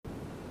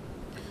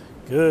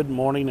Good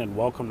morning and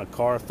welcome to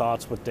Car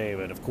Thoughts with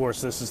David. Of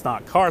course, this is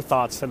not Car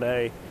Thoughts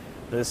today.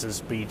 This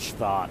is Beach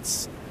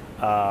Thoughts.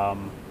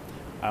 I'm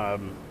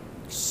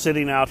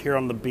sitting out here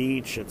on the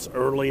beach. It's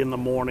early in the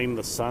morning.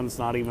 The sun's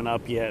not even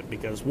up yet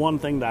because one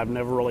thing that I've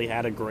never really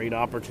had a great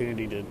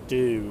opportunity to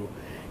do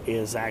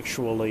is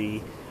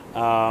actually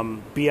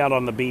be out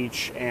on the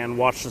beach and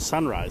watch the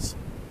sunrise.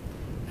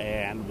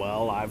 And,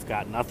 well, I've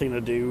got nothing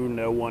to do,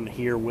 no one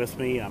here with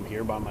me. I'm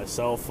here by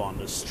myself on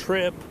this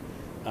trip.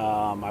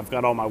 I've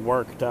got all my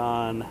work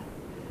done,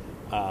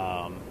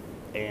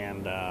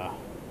 and I've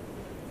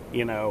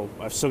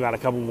still got a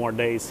couple more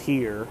days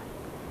here,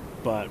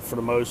 but for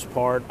the most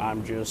part,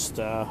 I'm just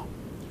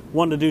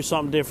wanting to do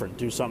something different,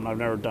 do something I've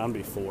never done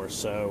before.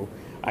 So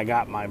I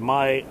got my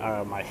mic,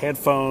 my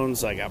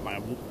headphones, I got my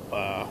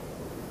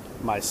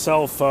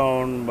cell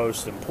phone.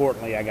 Most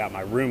importantly, I got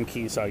my room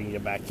key so I can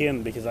get back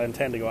in because I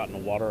intend to go out in the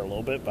water a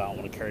little bit, but I don't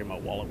want to carry my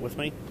wallet with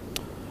me.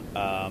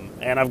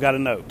 And I've got a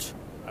note.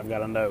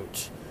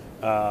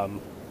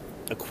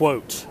 A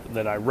quote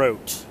that I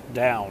wrote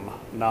down,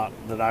 not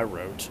that I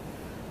wrote.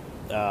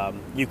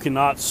 You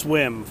cannot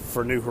swim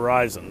for new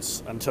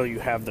horizons until you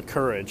have the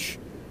courage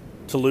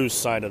to lose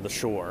sight of the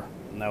shore.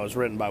 And that was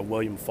written by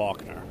William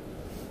Faulkner.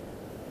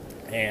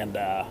 And,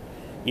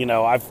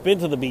 I've been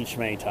to the beach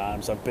many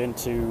times. I've been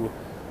to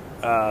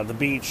the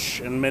beach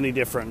in many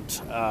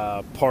different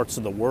parts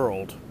of the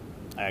world,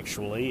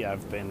 actually.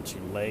 I've been to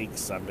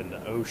lakes, I've been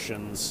to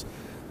oceans,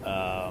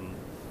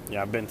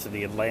 I've been to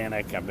the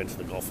Atlantic, I've been to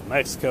the Gulf of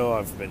Mexico,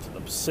 I've been to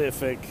the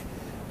Pacific.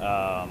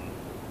 I've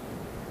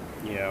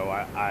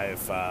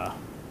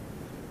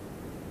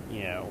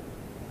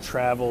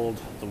traveled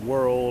the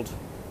world,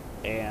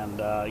 and,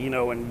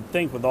 and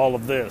think with all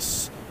of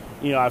this,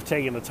 I've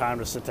taken the time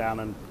to sit down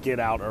and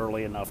get out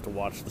early enough to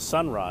watch the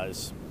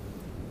sunrise.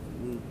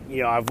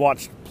 I've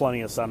watched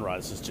plenty of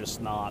sunrises, just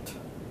not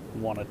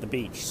one at the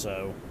beach,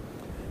 so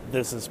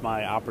this is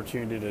my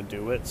opportunity to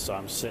do it. So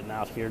I'm sitting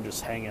out here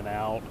just hanging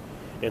out.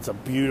 It's a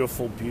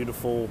beautiful,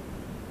 beautiful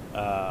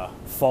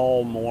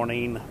fall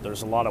morning.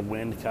 There's a lot of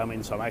wind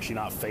coming, so I'm actually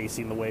not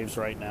facing the waves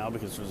right now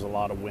because there's a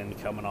lot of wind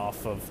coming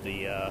off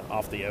the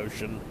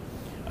ocean.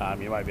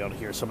 You might be able to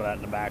hear some of that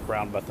in the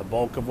background, but the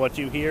bulk of what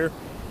you hear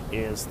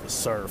is the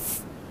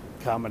surf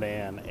coming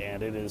in,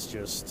 and it is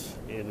just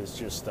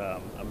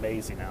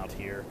amazing out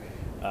here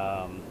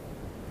on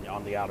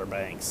the Outer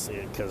Banks,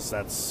 because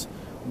that's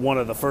one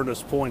of the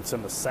furthest points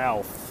in the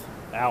south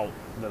out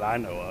that I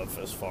know of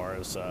as far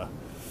as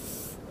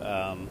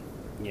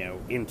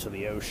into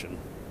the ocean.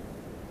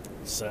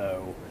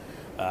 So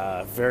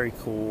very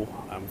cool.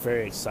 I'm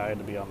very excited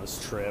to be on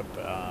this trip.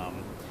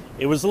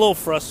 It was a little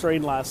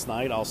frustrating last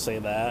night, I'll say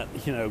that,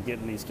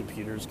 getting these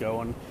computers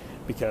going,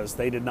 because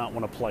they did not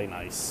want to play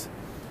nice.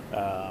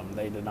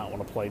 They did not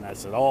want to play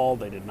nice at all.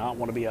 They did not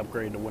want to be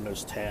upgraded to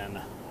Windows 10.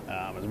 As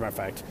a matter of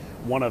fact,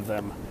 one of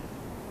them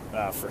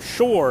for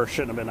sure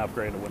shouldn't have been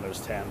upgraded to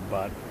Windows 10,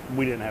 but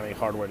we didn't have any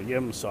hardware to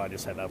give them, so I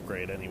just had to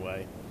upgrade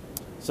anyway.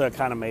 So it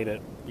kind of made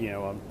it,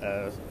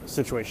 a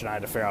situation I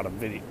had to figure out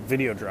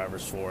video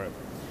drivers for it,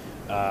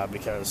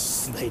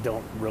 because they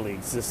don't really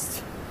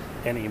exist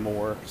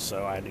anymore.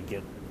 So I had to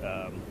get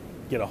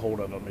a hold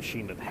of a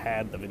machine that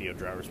had the video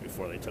drivers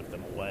before they took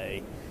them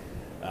away,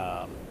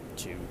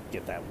 to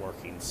get that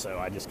working. So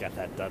I just got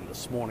that done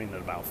this morning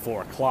at about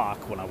 4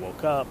 o'clock when I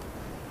woke up,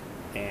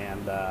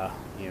 and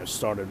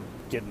started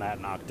getting that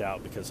knocked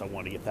out because I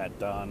wanted to get that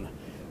done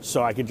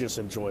so I could just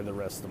enjoy the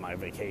rest of my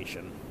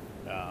vacation,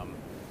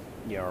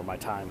 or my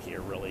time here,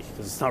 really,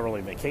 because it's not really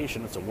a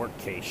vacation, it's a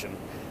workcation.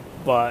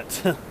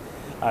 But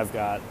I've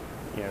got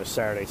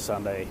Saturday,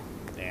 Sunday,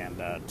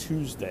 and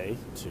Tuesday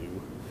to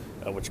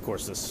which of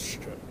course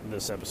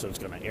this episode is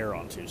going to air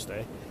on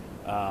Tuesday,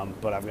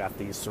 but I've got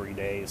these 3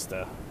 days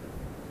to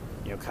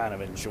kind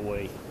of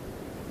enjoy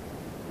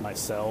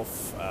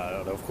myself.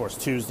 Of course,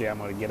 Tuesday I'm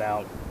going to get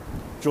out,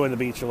 enjoy the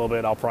beach a little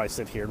bit. I'll probably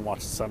sit here and watch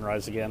the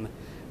sunrise again,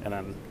 and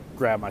then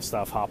grab my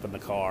stuff, hop in the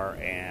car,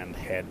 and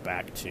head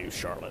back to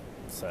Charlotte.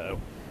 So,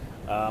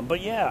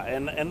 but yeah,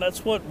 and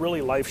that's what really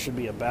life should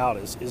be about,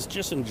 is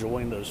just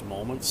enjoying those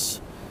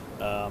moments,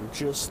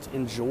 just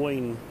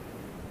enjoying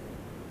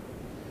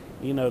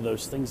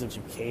those things that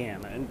you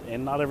can,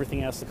 and not everything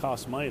has to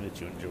cost money that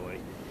you enjoy.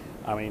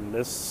 I mean,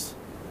 this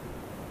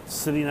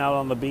sitting out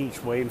on the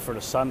beach waiting for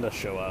the sun to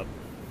show up,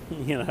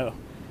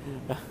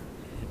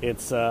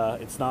 it's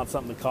not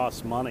something that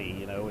costs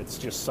money. It's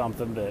just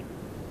something that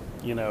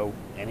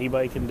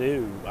anybody can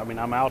do. I mean,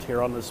 I'm out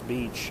here on this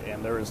beach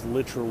and there is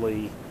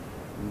literally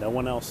no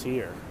one else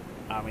here.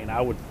 I mean,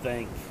 I would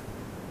think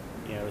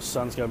the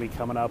sun's going to be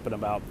coming up in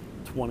about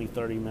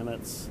 20-30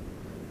 minutes.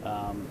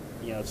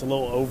 It's a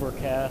little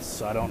overcast,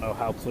 so I don't know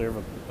how clear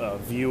of a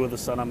view of the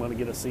sun I'm going to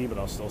get to see, but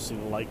I'll still see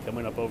the light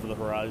coming up over the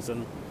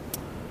horizon.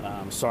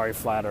 Sorry,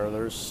 flat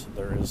earthers,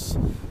 there is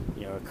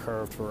a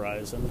curved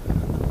horizon,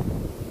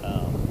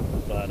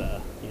 but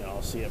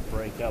I'll see it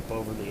break up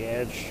over the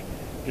edge,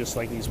 just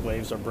like these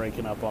waves are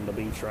breaking up on the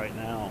beach right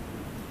now.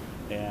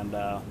 And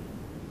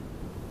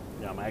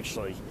I'm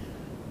actually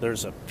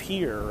there's a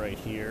pier right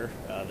here,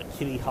 the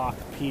Kitty Hawk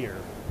Pier,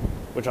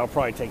 which I'll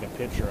probably take a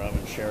picture of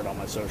and share it on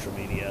my social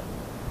media.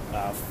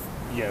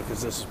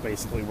 Because this is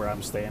basically where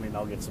I'm standing.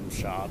 I'll get some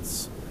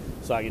shots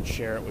so I can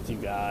share it with you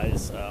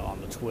guys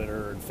on the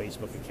Twitter and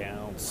Facebook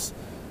accounts.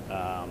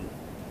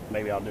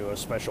 Maybe I'll do a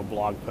special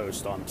blog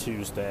post on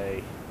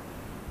Tuesday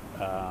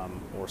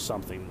or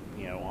something,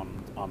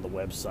 on the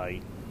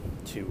website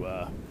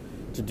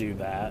to do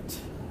that.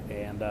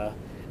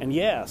 And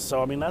yeah,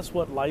 so I mean, that's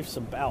what life's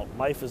about.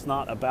 Life is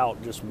not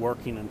about just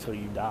working until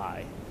you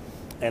die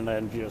and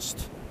then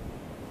just,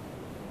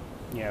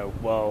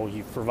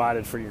 you've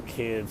provided for your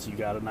kids, you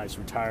got a nice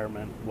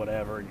retirement,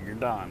 whatever, you're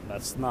done.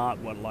 That's not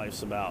what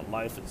life's about.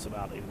 Life is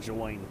about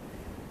enjoying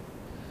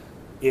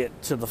it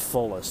to the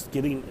fullest.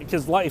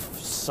 Because life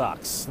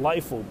sucks.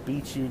 Life will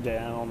beat you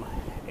down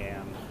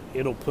and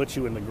it'll put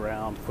you in the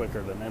ground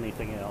quicker than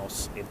anything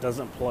else. It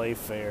doesn't play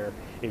fair.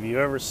 If you've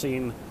ever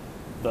seen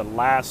the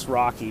last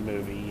Rocky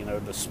movie,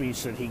 the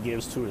speech that he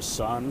gives to his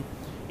son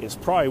is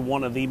probably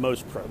one of the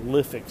most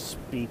prolific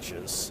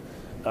speeches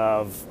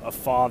of a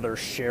father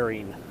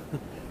sharing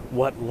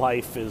what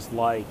life is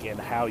like and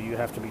how you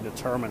have to be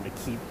determined to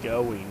keep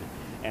going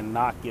and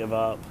not give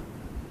up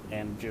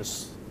and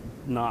just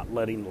not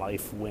letting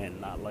life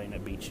win, not letting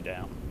it beat you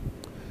down.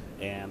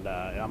 And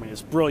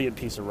it's a brilliant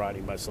piece of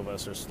writing by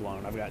Sylvester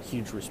Stallone. I've got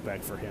huge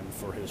respect for him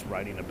for his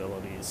writing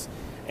abilities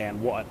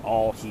and what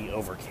all he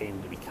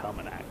overcame to become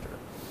an actor.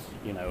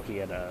 He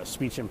had a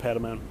speech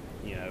impediment.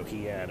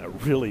 He had a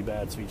really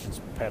bad speech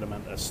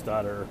impediment, a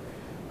stutter.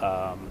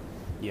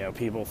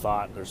 People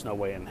thought there's no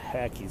way in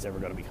heck he's ever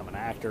going to become an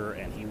actor,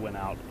 and he went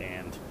out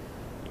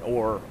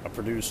or a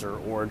producer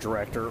or a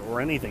director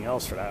or anything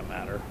else for that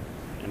matter,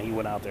 and he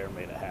went out there and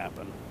made it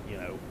happen,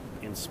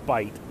 in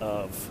spite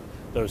of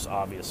those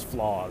obvious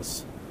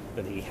flaws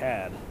that he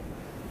had.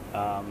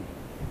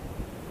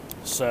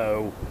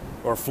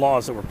 Or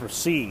flaws that were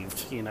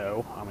perceived,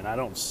 I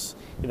don't see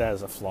that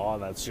as a flaw.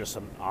 That's just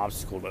an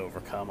obstacle to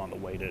overcome on the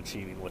way to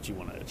achieving what you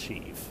want to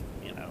achieve,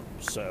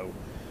 So,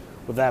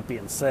 with that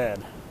being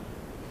said,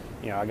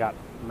 I got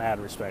mad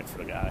respect for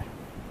the guy.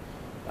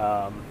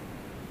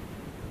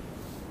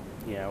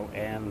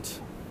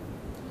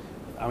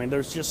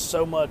 There's just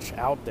so much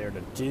out there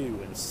to do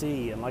and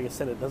see. And like I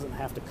said, it doesn't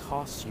have to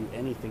cost you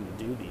anything to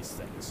do these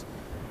things.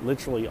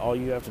 Literally, all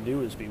you have to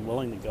do is be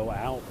willing to go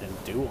out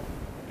and do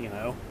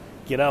them,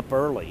 Get up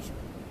early.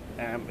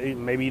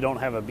 And maybe you don't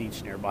have a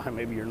beach nearby.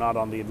 Maybe you're not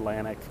on the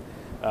Atlantic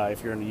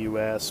if you're in the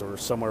U.S. or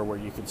somewhere where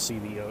you could see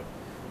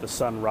the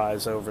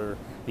sunrise over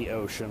the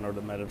ocean or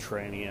the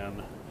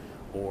Mediterranean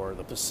or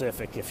the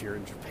Pacific if you're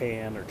in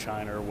Japan or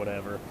China or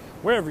whatever.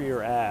 Wherever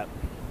you're at,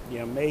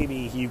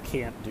 maybe you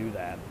can't do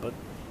that. But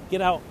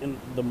get out in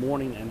the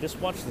morning and just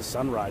watch the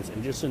sunrise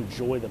and just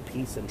enjoy the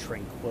peace and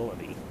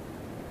tranquility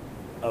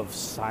of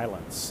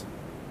silence.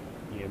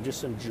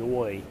 Just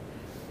enjoy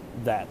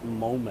that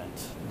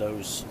moment,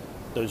 those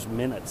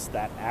minutes,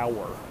 that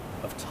hour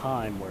of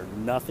time where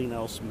nothing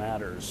else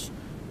matters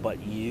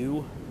but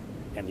you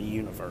and the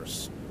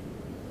universe.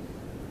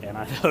 And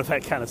I know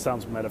that kind of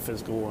sounds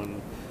metaphysical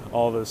and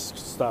all this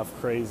stuff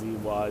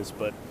crazy-wise,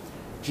 but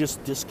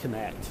just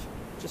disconnect.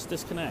 Just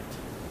disconnect.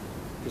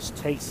 Just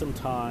take some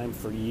time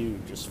for you.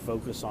 Just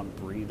focus on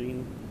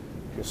breathing.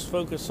 Just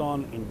focus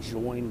on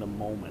enjoying the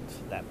moment,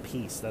 that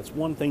peace. That's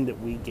one thing that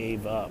we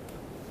gave up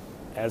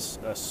as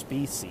a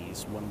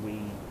species when we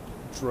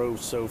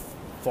drove so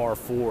far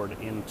forward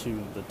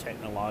into the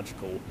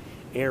technological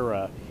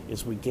era,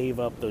 is we gave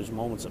up those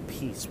moments of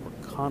peace.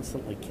 We're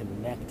constantly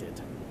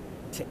connected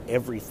to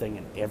everything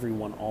and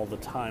everyone all the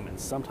time, and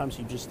sometimes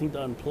you just need to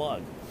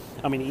unplug.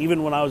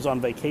 Even when I was on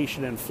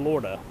vacation in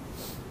Florida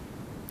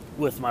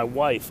with my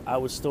wife, I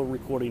was still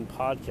recording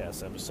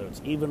podcast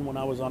episodes. Even when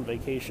I was on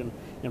vacation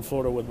in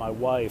Florida with my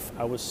wife,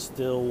 I was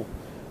still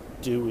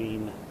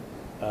doing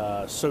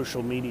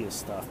social media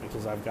stuff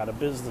because I've got a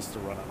business to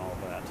run and all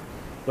that.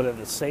 But at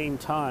the same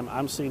time,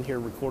 I'm sitting here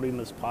recording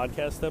this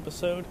podcast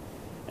episode,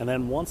 and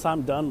then once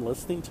I'm done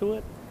listening to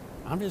it,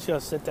 I'm just going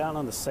to sit down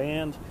on the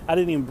sand. I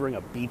didn't even bring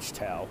a beach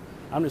towel.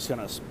 I'm just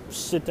going to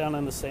sit down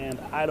on the sand.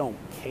 I don't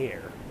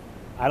care.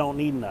 I don't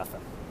need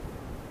nothing.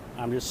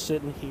 I'm just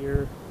sitting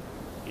here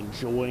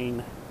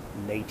enjoying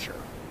nature,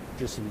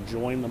 just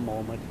enjoying the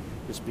moment,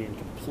 just being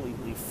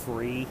completely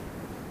free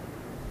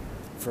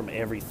from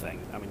everything.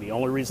 The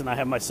only reason I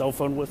have my cell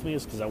phone with me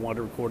is because I wanted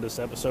to record this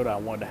episode. I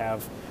wanted to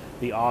have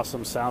the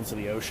awesome sounds of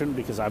the ocean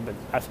because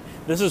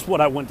this is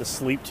what I went to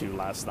sleep to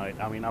last night.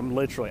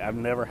 I've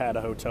never had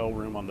a hotel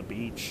room on the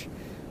beach,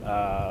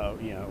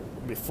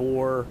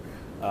 before.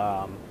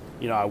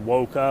 I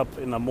woke up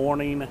in the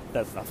morning.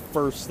 That's the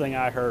first thing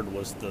I heard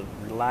was the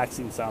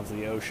relaxing sounds of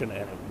the ocean,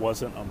 and it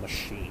wasn't a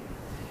machine.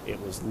 It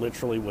was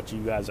literally what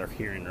you guys are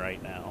hearing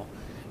right now.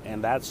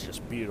 And that's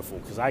just beautiful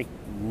because I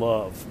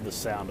love the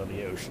sound of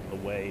the ocean, the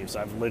waves.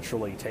 I've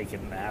literally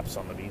taken naps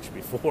on the beach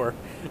before,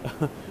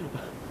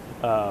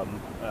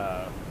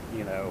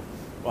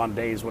 on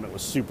days when it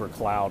was super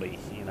cloudy,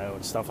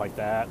 and stuff like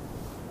that.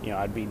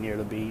 I'd be near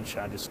the beach.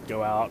 I'd just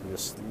go out and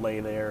just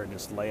lay there and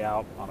just lay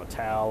out on a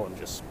towel and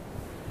just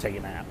take a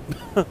nap.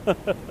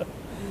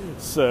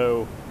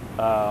 So,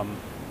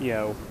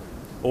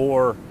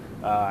 or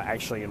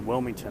actually in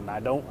Wilmington, I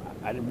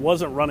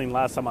wasn't running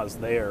last time I was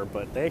there,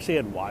 but they actually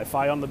had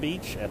Wi-Fi on the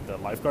beach at the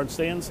lifeguard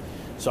stands.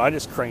 So I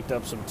just cranked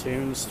up some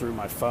tunes through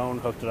my phone,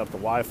 hooked it up to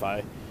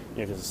Wi-Fi,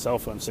 because the cell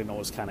phone signal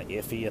was kind of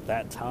iffy at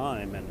that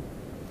time, and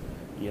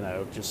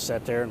just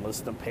sat there and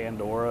listened to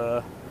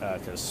Pandora,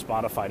 because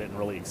Spotify didn't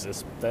really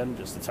exist then.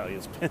 Just to tell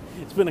you,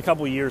 it's been a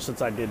couple of years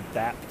since I did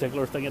that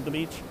particular thing at the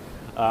beach.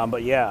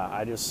 But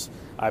yeah,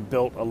 I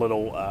built a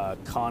little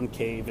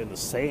concave in the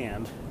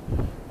sand,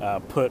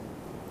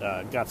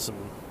 got some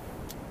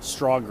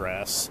straw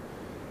grass,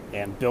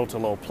 and built a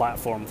little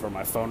platform for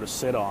my phone to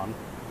sit on,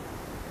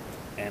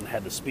 and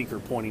had the speaker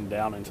pointing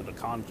down into the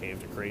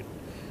concave to create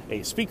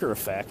a speaker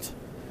effect,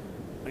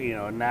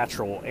 a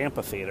natural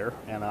amphitheater.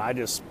 And I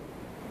just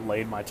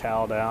laid my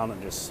towel down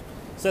and just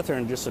sat there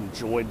and just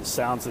enjoyed the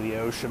sounds of the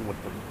ocean with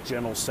the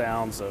gentle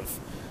sounds of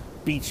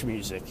beach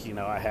music.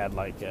 I had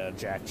like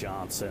Jack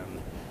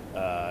Johnson,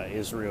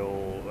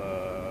 Israel,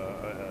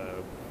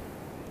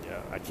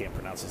 I can't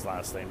pronounce his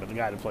last name, but the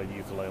guy that played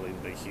ukulele,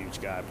 the big huge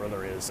guy,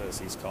 Brother Is, as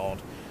he's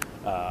called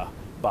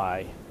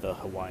by the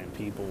Hawaiian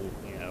people.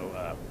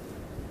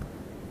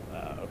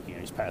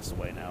 He's passed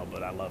away now,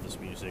 but I love his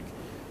music.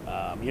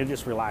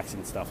 Just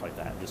relaxing stuff like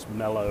that, just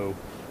mellow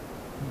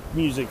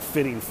music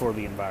fitting for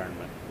the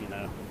environment,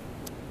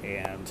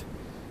 and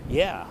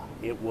yeah,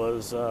 it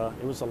was a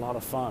lot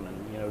of fun.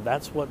 And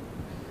that's what,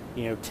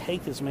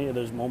 take as many of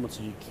those moments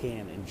as you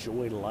can,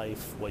 enjoy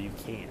life while you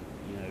can.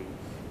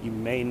 You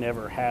may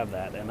never have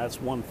that, and that's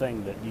one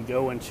thing that you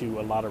go into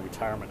a lot of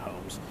retirement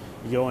homes.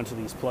 You go into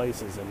these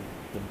places, and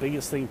the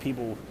biggest thing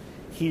people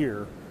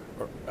hear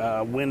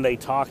when they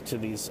talk to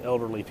these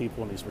elderly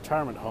people in these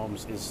retirement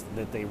homes is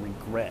that they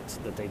regret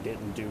that they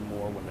didn't do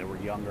more when they were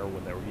younger,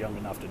 when they were young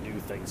enough to do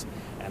things,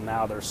 and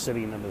now they're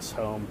sitting in this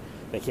home.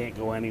 They can't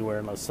go anywhere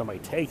unless somebody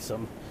takes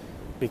them,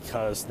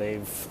 because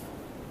they're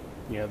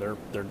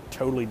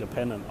totally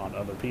dependent on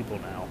other people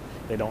now.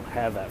 They don't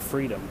have that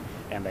freedom,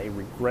 and they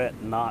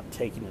regret not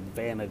taking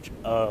advantage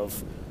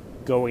of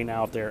going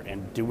out there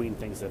and doing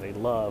things that they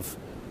love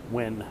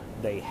when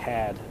they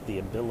had the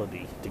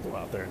ability to go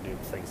out there and do the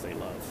things they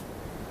love.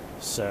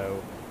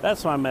 So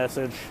that's my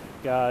message,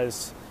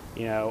 guys.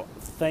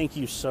 Thank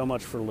you so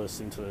much for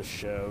listening to this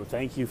show.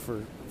 Thank you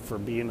for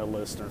being a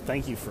listener.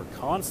 Thank you for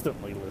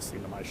constantly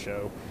listening to my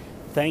show.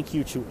 Thank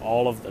you to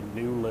all of the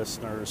new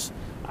listeners.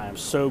 I am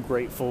so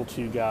grateful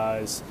to you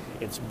guys.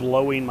 It's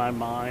blowing my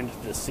mind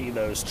to see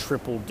those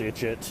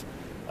triple-digit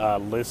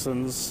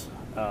listens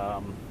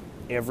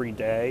every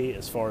day,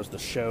 as far as the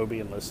show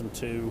being listened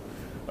to,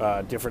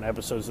 different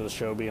episodes of the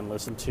show being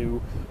listened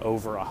to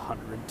over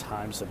 100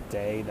 times a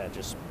day. That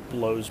just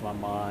blows my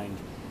mind.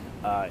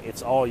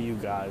 It's all you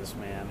guys,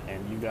 man,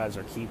 and you guys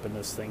are keeping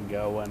this thing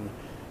going.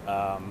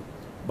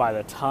 By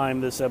the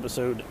time this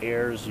episode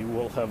airs, you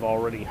will have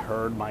already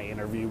heard my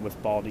interview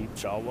with Baldeep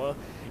Jalwa.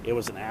 It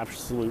was an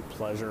absolute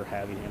pleasure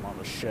having him on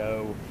the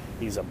show.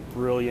 He's a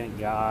brilliant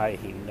guy.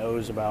 He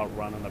knows about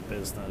running a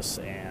business,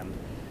 and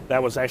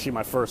that was actually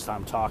my first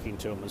time talking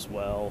to him as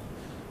well.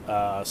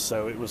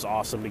 So it was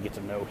awesome to get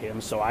to know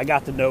him. So I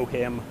got to know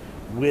him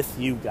with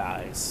you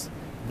guys.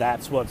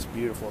 That's what's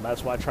beautiful.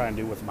 That's what I try and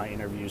do with my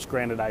interviews.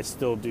 Granted, I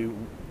still do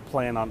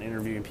plan on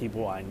interviewing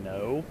people I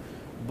know,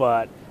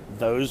 but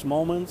those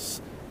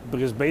moments,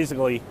 because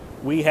basically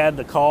we had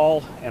the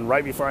call, and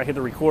right before I hit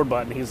the record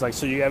button, he's like,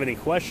 so you have any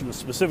questions,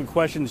 specific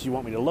questions you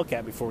want me to look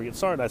at before we get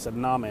started? I said,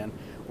 nah, man,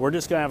 we're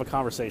just going to have a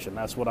conversation.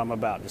 That's what I'm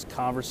about, just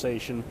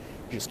conversation,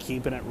 just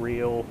keeping it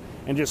real,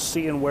 and just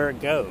seeing where it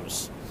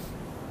goes.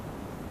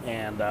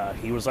 And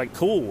he was like,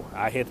 cool.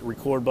 I hit the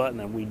record button,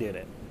 and we did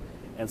it.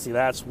 And see,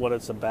 that's what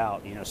it's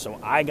about, so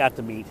I got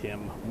to meet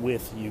him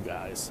with you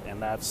guys,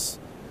 and that's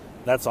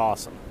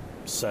awesome.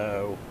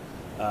 So,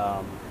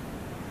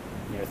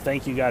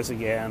 thank you guys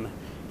again.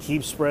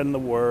 Keep spreading the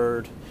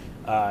word.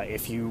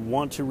 If you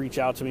want to reach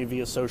out to me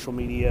via social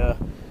media,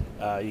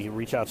 you can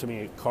reach out to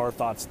me at Car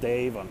Thoughts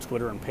Dave on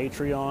Twitter and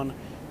Patreon,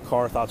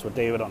 Car Thoughts with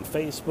David on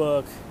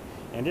Facebook,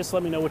 and just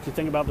let me know what you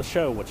think about the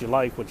show, what you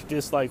like, what you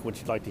dislike, what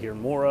you'd like to hear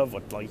more of,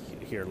 what you'd like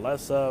to hear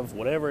less of,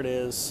 whatever it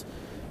is.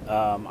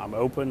 I'm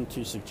open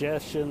to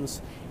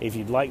suggestions. If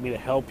you'd like me to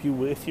help you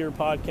with your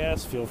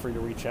podcast, feel free to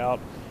reach out.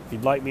 If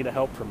you'd like me to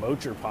help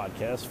promote your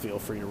podcast, feel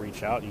free to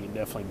reach out. You can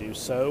definitely do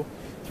so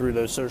through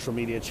those social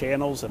media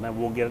channels, and then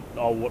we'll get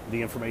all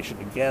the information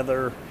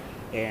together,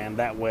 and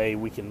that way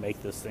we can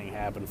make this thing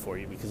happen for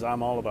you, because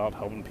I'm all about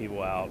helping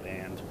people out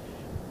and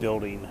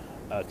building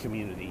a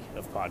community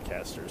of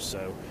podcasters.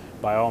 So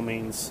by all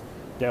means,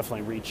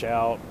 definitely reach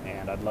out,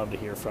 and I'd love to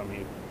hear from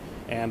you.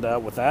 And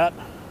with that,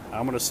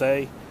 I'm going to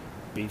say,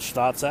 Beach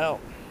Thoughts out.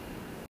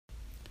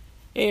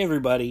 Hey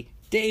everybody,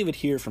 David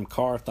here from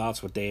Car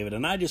Thoughts with David,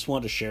 and I just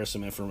want to share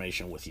some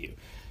information with you.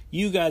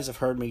 You guys have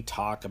heard me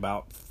talk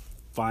about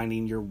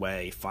finding your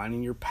way,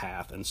 finding your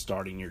path, and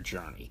starting your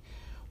journey.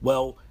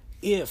 Well,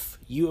 if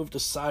you have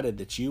decided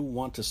that you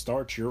want to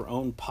start your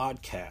own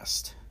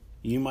podcast,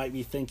 you might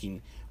be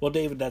thinking, well,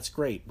 David, that's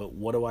great, but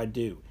what do I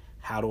do?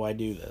 How do I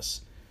do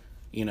this?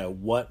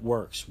 What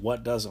works?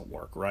 What doesn't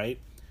work, right?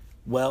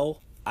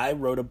 Well, I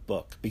wrote a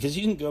book, because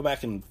you can go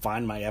back and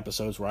find my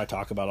episodes where I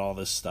talk about all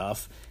this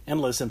stuff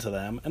and listen to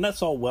them, and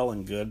that's all well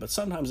and good, but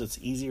sometimes it's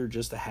easier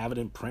just to have it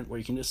in print where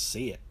you can just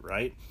see it,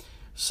 right?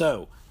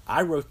 So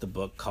I wrote the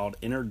book called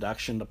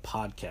Introduction to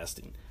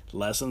Podcasting: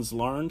 Lessons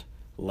Learned,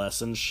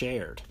 Lessons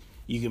Shared.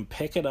 You can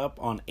pick it up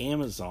on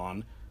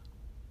Amazon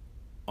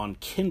on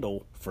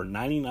Kindle for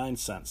 99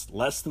 cents,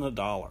 less than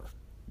 $1.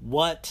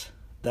 What?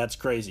 That's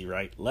crazy,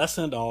 right? Less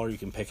than $1, you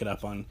can pick it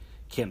up on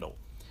Kindle.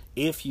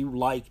 If you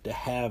like to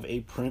have a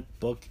print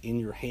book in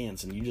your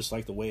hands and you just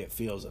like the way it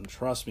feels, and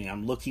trust me,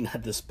 I'm looking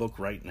at this book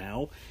right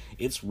now,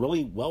 it's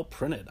really well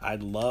printed. I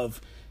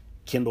love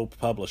Kindle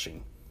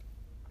publishing.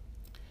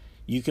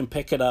 You can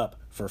pick it up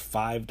for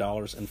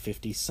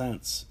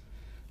 $5.50.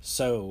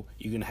 So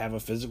you can have a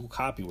physical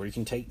copy where you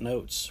can take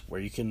notes,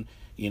 where you can,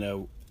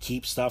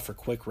 keep stuff for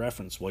quick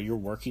reference while you're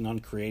working on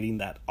creating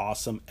that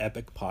awesome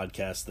epic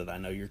podcast that I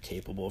know you're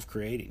capable of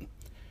creating.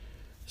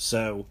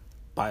 So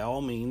by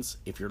all means,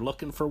 if you're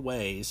looking for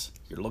ways,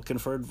 you're looking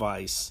for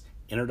advice,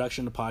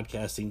 Introduction to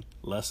Podcasting,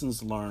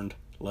 Lessons Learned,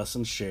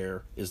 Lessons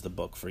Shared is the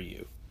book for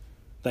you.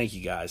 Thank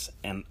you guys,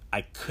 and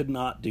I could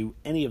not do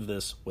any of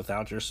this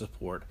without your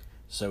support.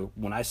 So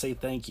when I say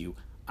thank you,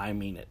 I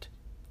mean it.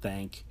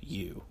 Thank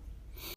you.